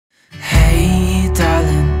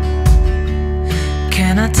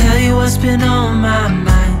tell you what's been on my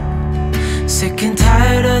mind. Sick and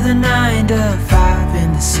tired of the 9 to 5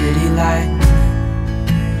 in the city life.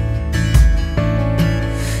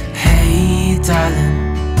 Hey darling,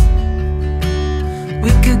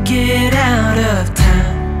 we could get out of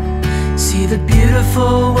town, see the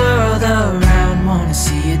beautiful world around, wanna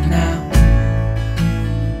see it now.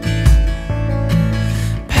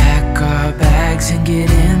 Pack our bags and get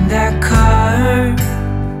in that car,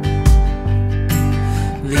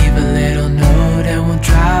 leave a little note and we'll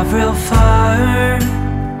drive real far.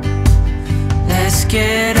 Let's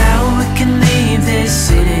get out, we can leave this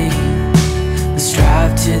city. Let's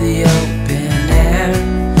drive to the open air.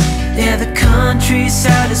 Yeah, the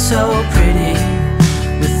countryside is so pretty,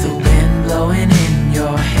 with the wind blowing in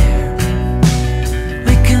your hair.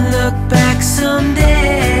 We can look back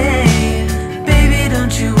someday. Baby,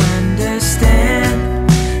 don't you understand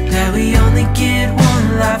that we only get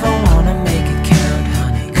one life? I wanna make it count,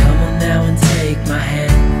 honey. Come on now and take my hand.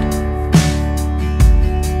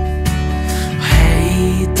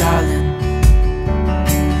 Hey darling,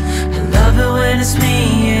 I love it when it's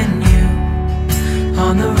me and you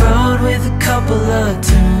on the road with a couple of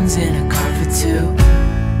tunes in a car for two.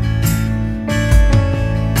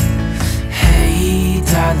 Hey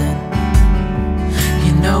darling,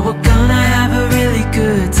 you know we're gonna have a really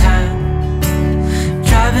good time,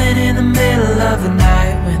 driving in the middle of the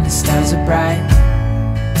night when the stars are bright.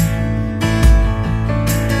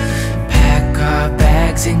 Pack our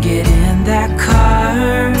bags and get in that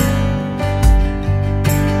car,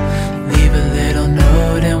 leave a little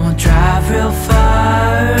note and we'll drive real far.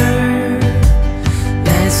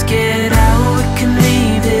 Let's get out, we can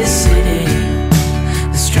leave this city.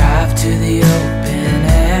 Let's drive to the open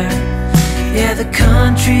air. Yeah, the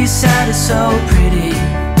countryside is so pretty,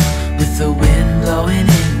 with the wind blowing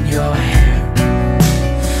in your hair.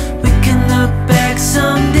 We can look back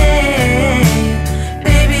someday.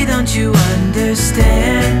 Baby, don't you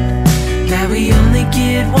understand that we only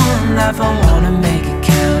get one life? I wanna make it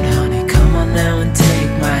count, honey. Come on now and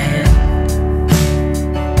take my hand.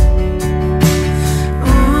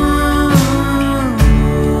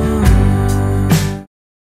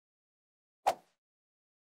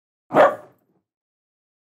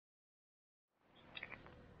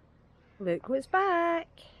 Look what's back.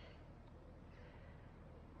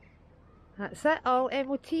 That's it, all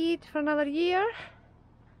MOT'd for another year.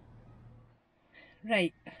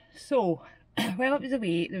 Right, so while it was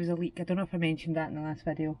away there was a leak. I don't know if I mentioned that in the last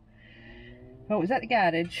video. Well, it was at the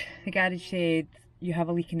garage. The garage said you have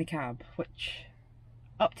a leak in the cab, which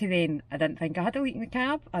up to then I didn't think I had a leak in the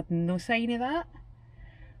cab. I had no sign of that.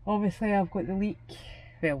 Obviously I've got the leak,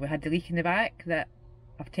 well, we had the leak in the back that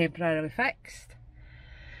I've temporarily fixed.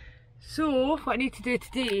 So what I need to do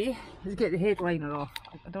today is get the headliner off.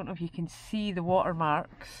 I don't know if you can see the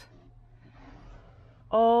watermarks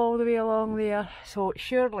all the way along there. So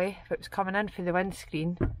surely if it was coming in for the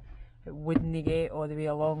windscreen, it wouldn't get all the way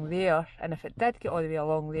along there. And if it did get all the way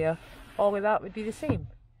along there, all of that would be the same,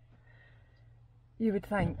 you would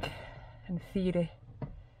think, in theory.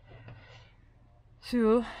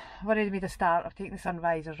 So I've already made a start. I've taken the sun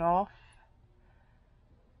visors off.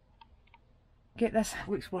 Get this,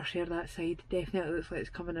 looks worse here that side, definitely looks like it's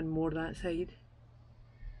coming in more that side.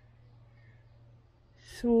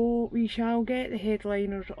 So we shall get the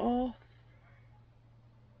headliners off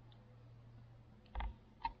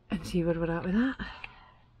and see where we're at with that.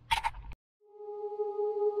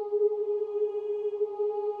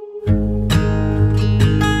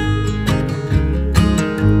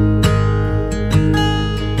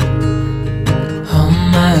 Oh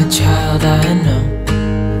my child, I know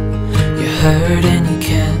hurt and you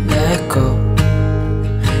can't let go.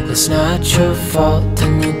 It's not your fault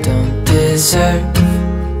and you don't deserve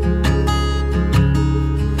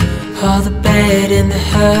all the bad and the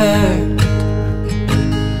hurt.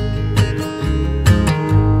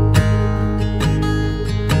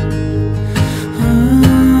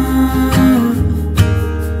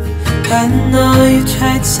 I know you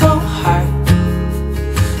tried so hard.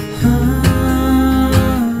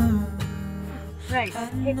 Right,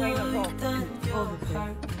 headliner's off.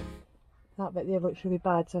 Obviously. That bit there looks really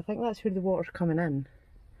bad, so I think that's where the water's coming in.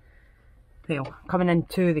 Well, coming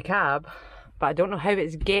into the cab, but I don't know how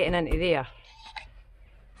it's getting into there.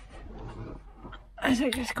 Is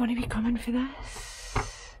it just going to be coming for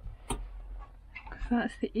this?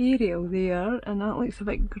 That's the aerial there, and that looks a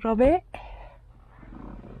bit grubby.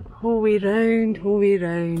 Whole way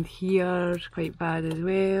round here, quite bad as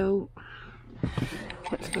well.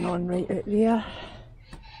 What's going on right out there?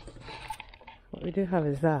 What we do have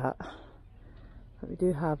is that. But we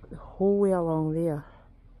do have the whole way along there.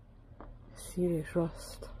 serious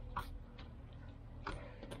rust.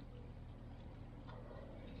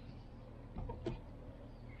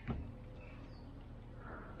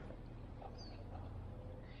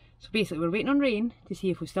 So basically we're waiting on rain to see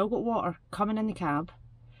if we've still got water coming in the cab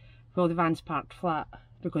while the van's parked flat,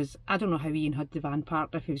 because I don't know how Ian had the van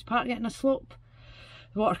parked. If he was parking it in a slope,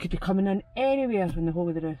 the water could be coming in anywhere in the whole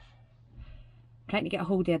of the roof. I'm trying to get a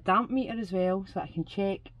hold of a damp meter as well so that I can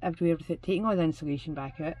check everywhere without taking all the insulation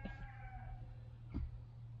back out.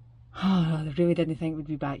 Oh, I really didn't think we'd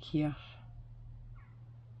be back here.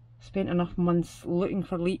 Spent enough months looking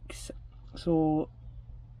for leaks, so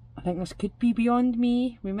I think this could be beyond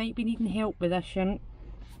me. We might be needing help with this shunt.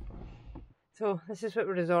 So this is what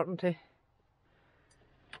we're resorting to.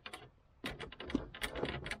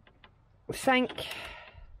 Sink.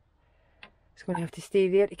 It's going to have to stay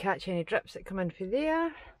there to catch any drips that come in through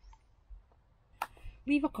there.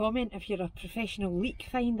 Leave a comment if you're a professional leak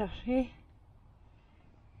finder, eh?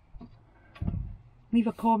 Leave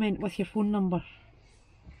a comment with your phone number.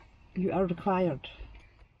 You are required.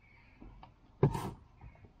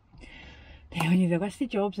 Telling you, the list of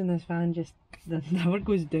jobs in this van just never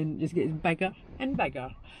goes down, it just gets bigger and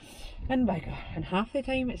bigger and bigger, and half the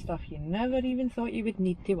time it's stuff you never even thought you would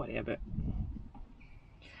need to worry about.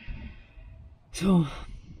 So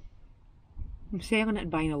I'm selling it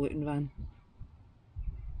and buying a Luton van.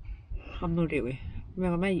 I'm not really.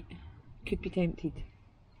 Well, I might. Could be tempted.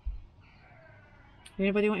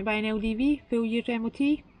 Anybody want to buy an LDV? Full year MOT?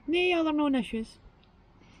 No other known issues.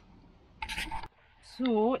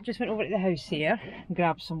 So, just went over to the house here and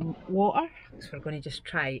grabbed some water. So we're going to just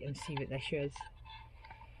try and see what the issue is.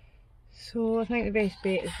 So I think the best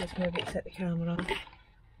bet is just maybe to set the camera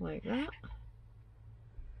like that.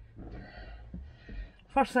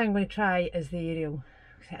 First thing I'm going to try is the aerial,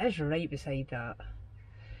 because it is right beside that.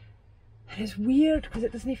 And it's weird because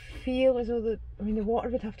it doesn't feel as though the water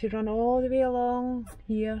would have to run all the way along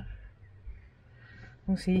here.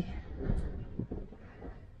 We'll see.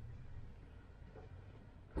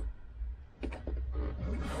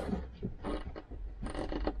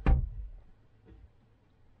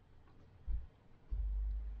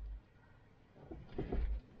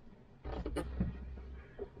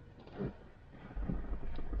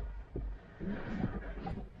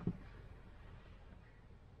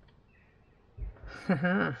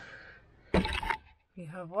 We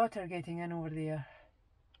have water getting in over there.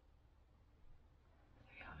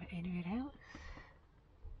 Do we have it anywhere else?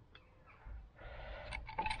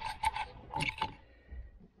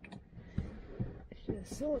 It's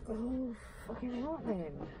just so fucking hot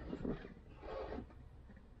then.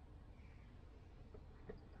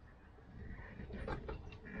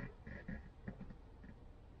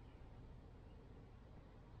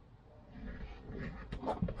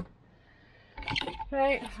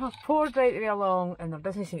 Right, I've poured right the way along and there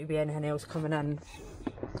doesn't seem to be anything else coming in.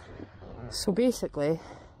 So basically,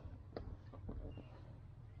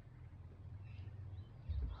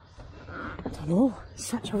 I don't know, it's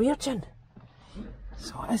such a weird one.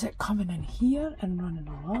 So is it coming in here and running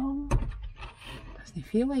along? Doesn't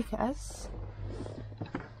feel like it is.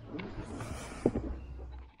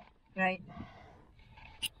 Right,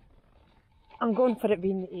 I'm going for it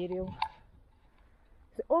being the aerial.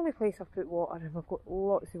 It's the only place I've put water and we've got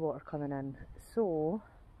lots of water coming in, so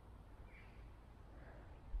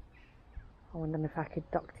I wonder if I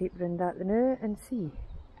could duct tape round that now and see.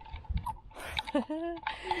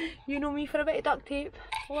 You know me for a bit of duct tape,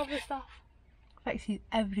 love the stuff. Fixes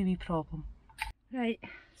every wee problem. Right,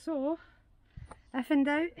 so if in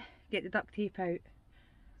doubt, get the duct tape out.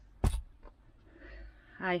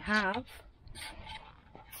 I have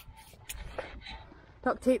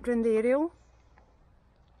duct tape round the aerial.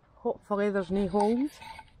 Hopefully there's no holes.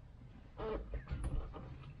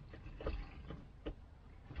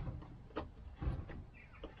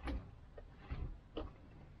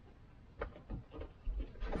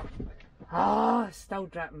 Ah, it's still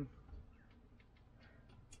dripping.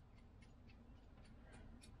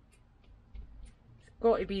 It's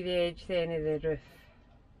got to be the edge then of the roof.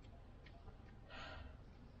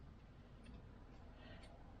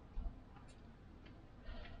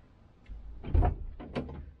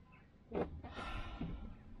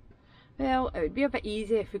 Well, it would be a bit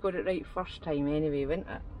easy if we got it right first time anyway, wouldn't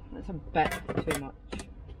it? That's a bit too much.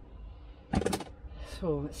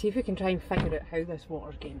 So, let's see if we can try and figure out how this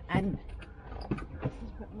water's getting in. This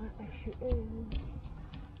is what my issue is.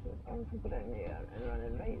 I'll put it in there and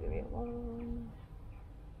running right the way along.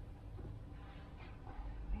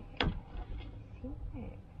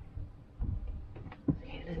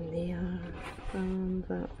 Get in there and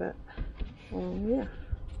that bit along there.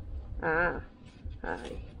 Ah,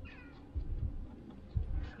 aye.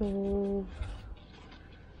 So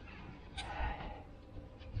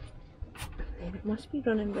then it must be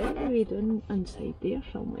running right the way down inside there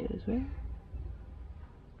somewhere as well.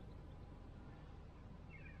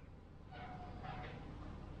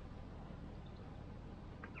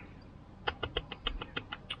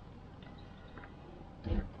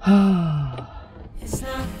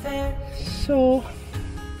 So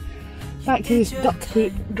back to this duct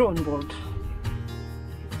tape drawing board.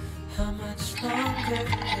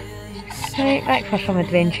 Right, back for some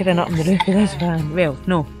adventuring up on the roof of this van. Well,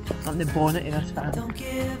 no, up the bonnet of this van. Don't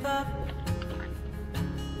give up.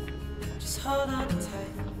 Just hold on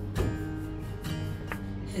tight.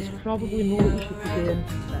 There's probably more that you should be doing.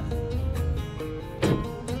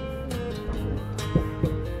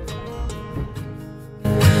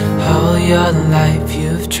 All your life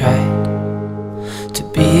you've tried to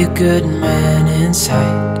be a good man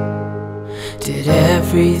inside. Did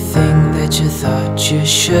everything that you thought you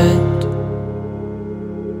should.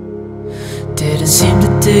 Didn't seem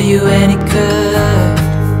to do you any good.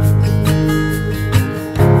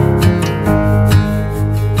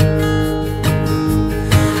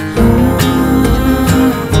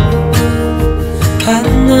 I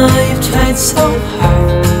know you've tried so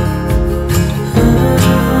hard.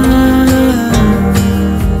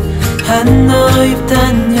 I know you've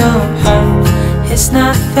done your part. It's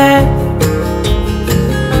not fair.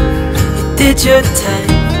 You did your time.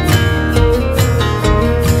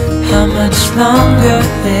 How much longer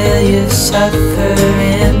will you suffer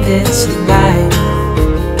in this life?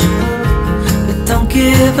 But don't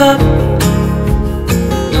give up.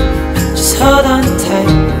 Just hold on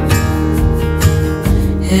tight.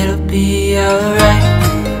 It'll be alright.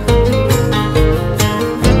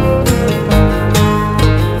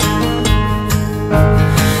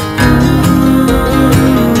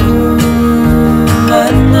 I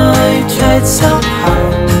know you tried so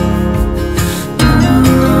hard.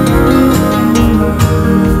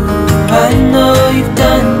 I know you've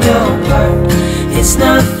done your part. It's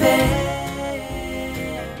not fair.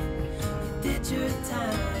 You did your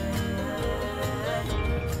time.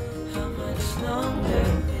 How much longer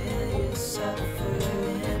will you suffer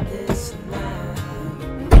in this life?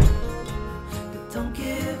 But don't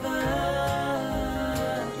give up.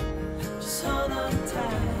 Just hold on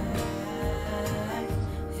tight. It'll be alright.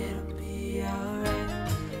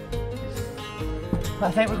 What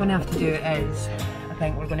I think we're going to have to do is, I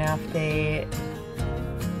think we're going to have to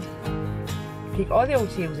take all the old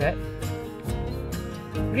seals out,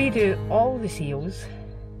 redo all the seals,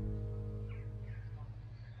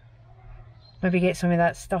 maybe get some of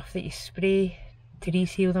that stuff that you spray to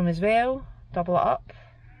reseal them as well, double it up,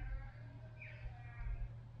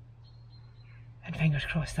 and fingers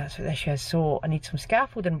crossed that's what this is. So I need some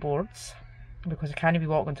scaffolding boards because I can't be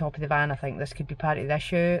walking on top of the van. I think this could be part of the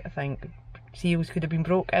issue. I think seals could have been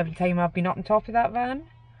broke every time I've been up on top of that van.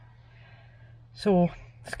 So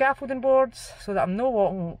scaffolding boards so that I'm not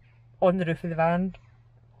walking on the roof of the van.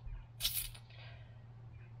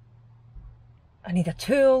 I need a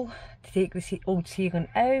tool to take the old ceiling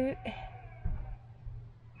out.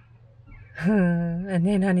 And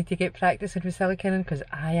then I need to get practicing with siliconing because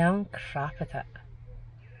I am crap at it.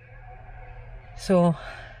 So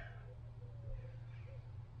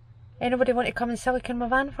anybody want to come and silicone my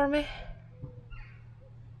van for me?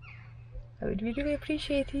 That would be really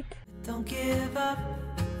appreciated. Don't give up.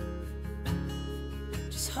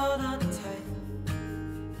 Just hold on tight.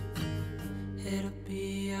 It'll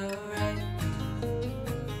be alright.